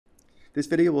This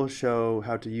video will show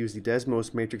how to use the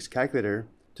Desmos Matrix Calculator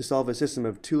to solve a system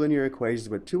of two linear equations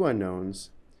with two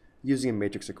unknowns using a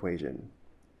matrix equation.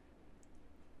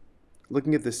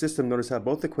 Looking at the system, notice how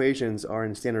both equations are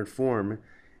in standard form,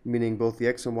 meaning both the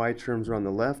x and y terms are on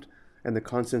the left and the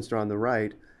constants are on the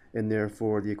right, and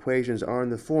therefore the equations are in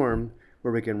the form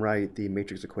where we can write the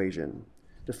matrix equation.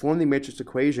 To form the matrix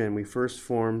equation, we first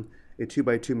form a 2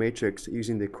 by 2 matrix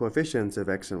using the coefficients of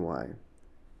x and y.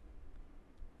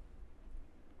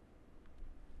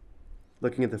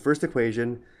 Looking at the first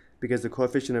equation, because the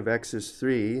coefficient of x is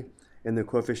 3 and the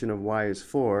coefficient of y is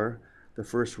 4, the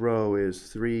first row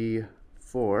is 3,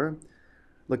 4.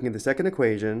 Looking at the second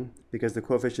equation, because the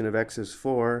coefficient of x is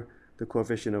 4, the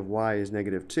coefficient of y is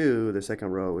 -2, the second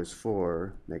row is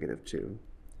 4, -2.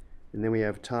 And then we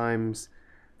have times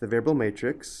the variable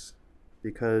matrix.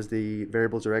 Because the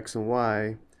variables are x and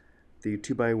y, the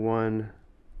 2 by 1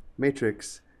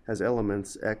 matrix has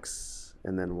elements x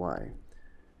and then y.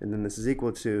 And then this is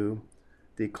equal to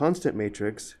the constant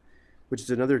matrix, which is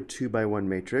another 2 by 1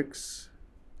 matrix.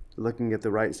 Looking at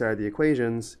the right side of the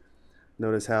equations,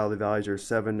 notice how the values are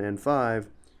 7 and 5,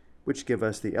 which give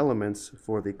us the elements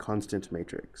for the constant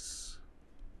matrix.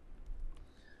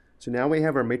 So now we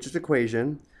have our matrix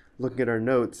equation. Looking at our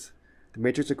notes, the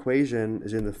matrix equation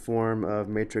is in the form of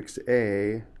matrix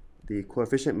A, the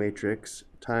coefficient matrix,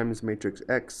 times matrix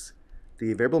X,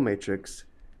 the variable matrix,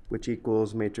 which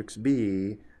equals matrix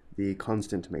B, the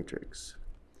constant matrix.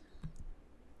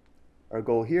 Our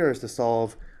goal here is to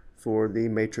solve for the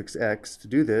matrix X. To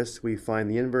do this, we find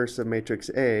the inverse of matrix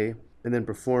A and then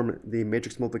perform the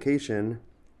matrix multiplication.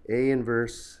 A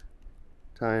inverse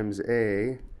times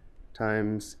A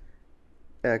times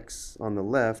X on the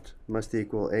left must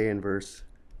equal A inverse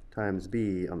times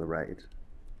B on the right.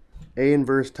 A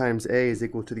inverse times A is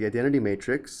equal to the identity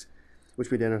matrix,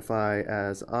 which we identify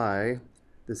as I.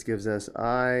 This gives us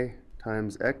I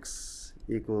times X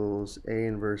equals A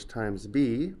inverse times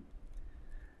B,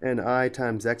 and I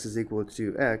times X is equal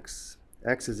to X.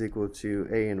 X is equal to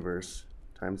A inverse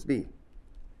times B.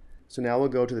 So now we'll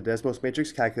go to the Desmos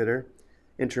Matrix Calculator,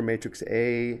 enter matrix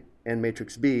A and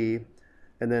matrix B,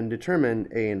 and then determine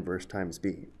A inverse times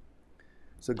B.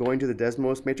 So going to the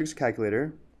Desmos Matrix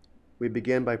Calculator, we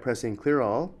begin by pressing clear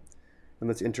all, and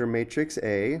let's enter matrix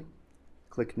A,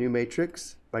 click new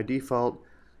matrix. By default,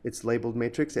 it's labeled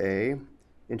matrix A.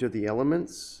 Enter the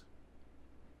elements,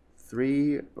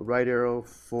 3, right arrow,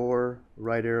 4,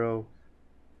 right arrow,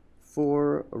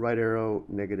 4, right arrow,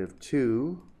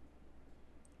 -2,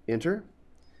 enter.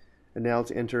 And now let's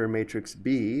enter matrix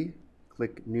B,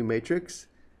 click new matrix.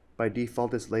 By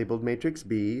default, it's labeled matrix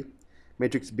B.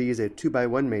 Matrix B is a 2 by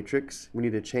 1 matrix. We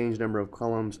need to change number of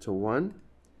columns to 1.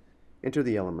 Enter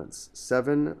the elements,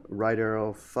 7, right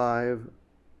arrow, 5,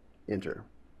 enter.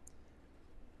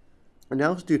 And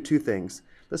now let's do two things.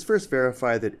 Let's first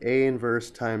verify that A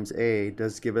inverse times A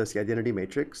does give us the identity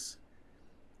matrix.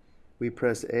 We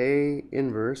press A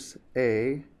inverse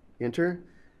A, enter,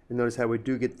 and notice how we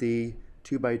do get the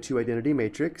 2 by 2 identity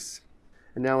matrix.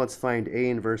 And now let's find A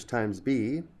inverse times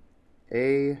B.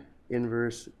 A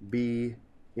inverse B,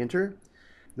 enter.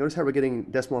 Notice how we're getting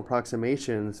decimal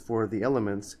approximations for the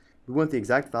elements. We want the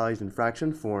exact values in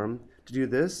fraction form. To do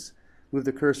this, move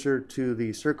the cursor to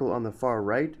the circle on the far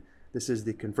right. This is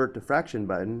the convert to fraction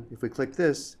button. If we click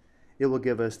this, it will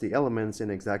give us the elements in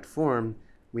exact form.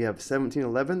 We have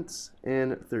 17/11ths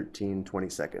and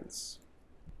 13/22.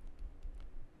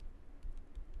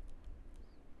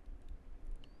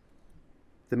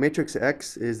 The matrix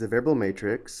X is the variable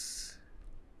matrix,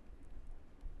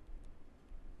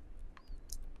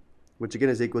 which again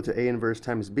is equal to A inverse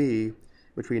times B,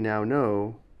 which we now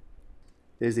know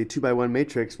is a 2 by 1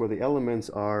 matrix where the elements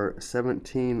are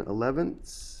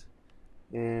 17/11ths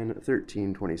and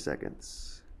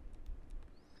 13/22,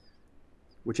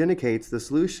 which indicates the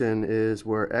solution is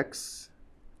where X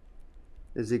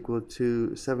is equal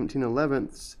to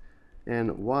 17/11ths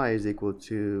and Y is equal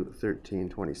to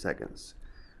 13/22.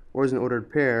 Or as an ordered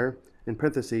pair, in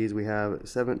parentheses we have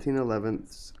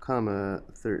 17/11ths, comma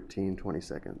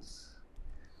 13/22.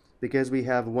 Because we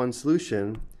have one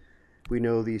solution, we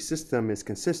know the system is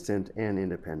consistent and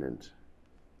independent.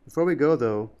 Before we go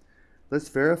though, let's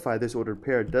verify this ordered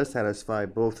pair does satisfy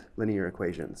both linear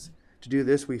equations. To do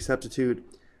this, we substitute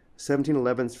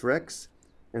 17/11ths for X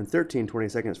and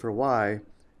 13/22 for Y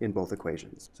in both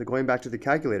equations. So going back to the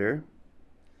calculator,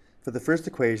 for the first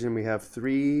equation we have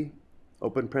 3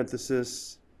 open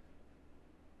parenthesis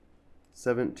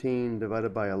 17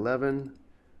 divided by 11,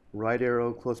 right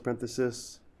arrow, close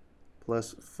parenthesis,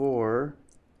 plus 4,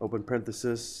 open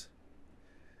parenthesis,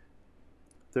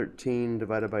 13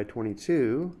 divided by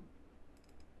 22,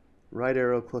 right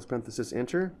arrow, close parenthesis,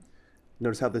 enter.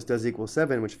 Notice how this does equal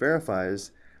 7, which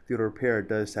verifies the order of pair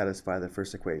does satisfy the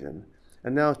first equation.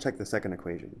 And now check the second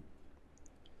equation.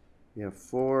 You have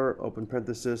 4, open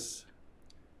parenthesis,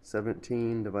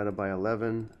 17 divided by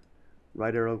 11,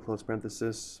 right arrow, close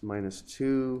parenthesis, minus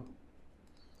 2,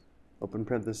 open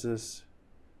parenthesis,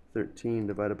 13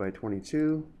 divided by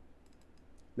 22.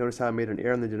 Notice how I made an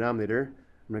error in the denominator.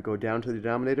 I'm going to go down to the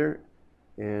denominator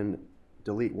and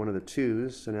delete one of the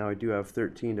 2's. So now I do have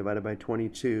 13 divided by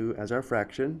 22 as our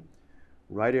fraction.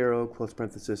 Right arrow, close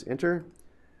parenthesis, enter.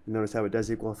 And notice how it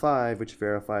does equal 5, which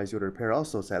verifies the ordered pair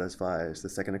also satisfies the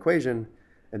second equation,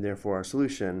 and therefore our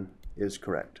solution is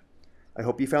correct. I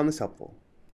hope you found this helpful.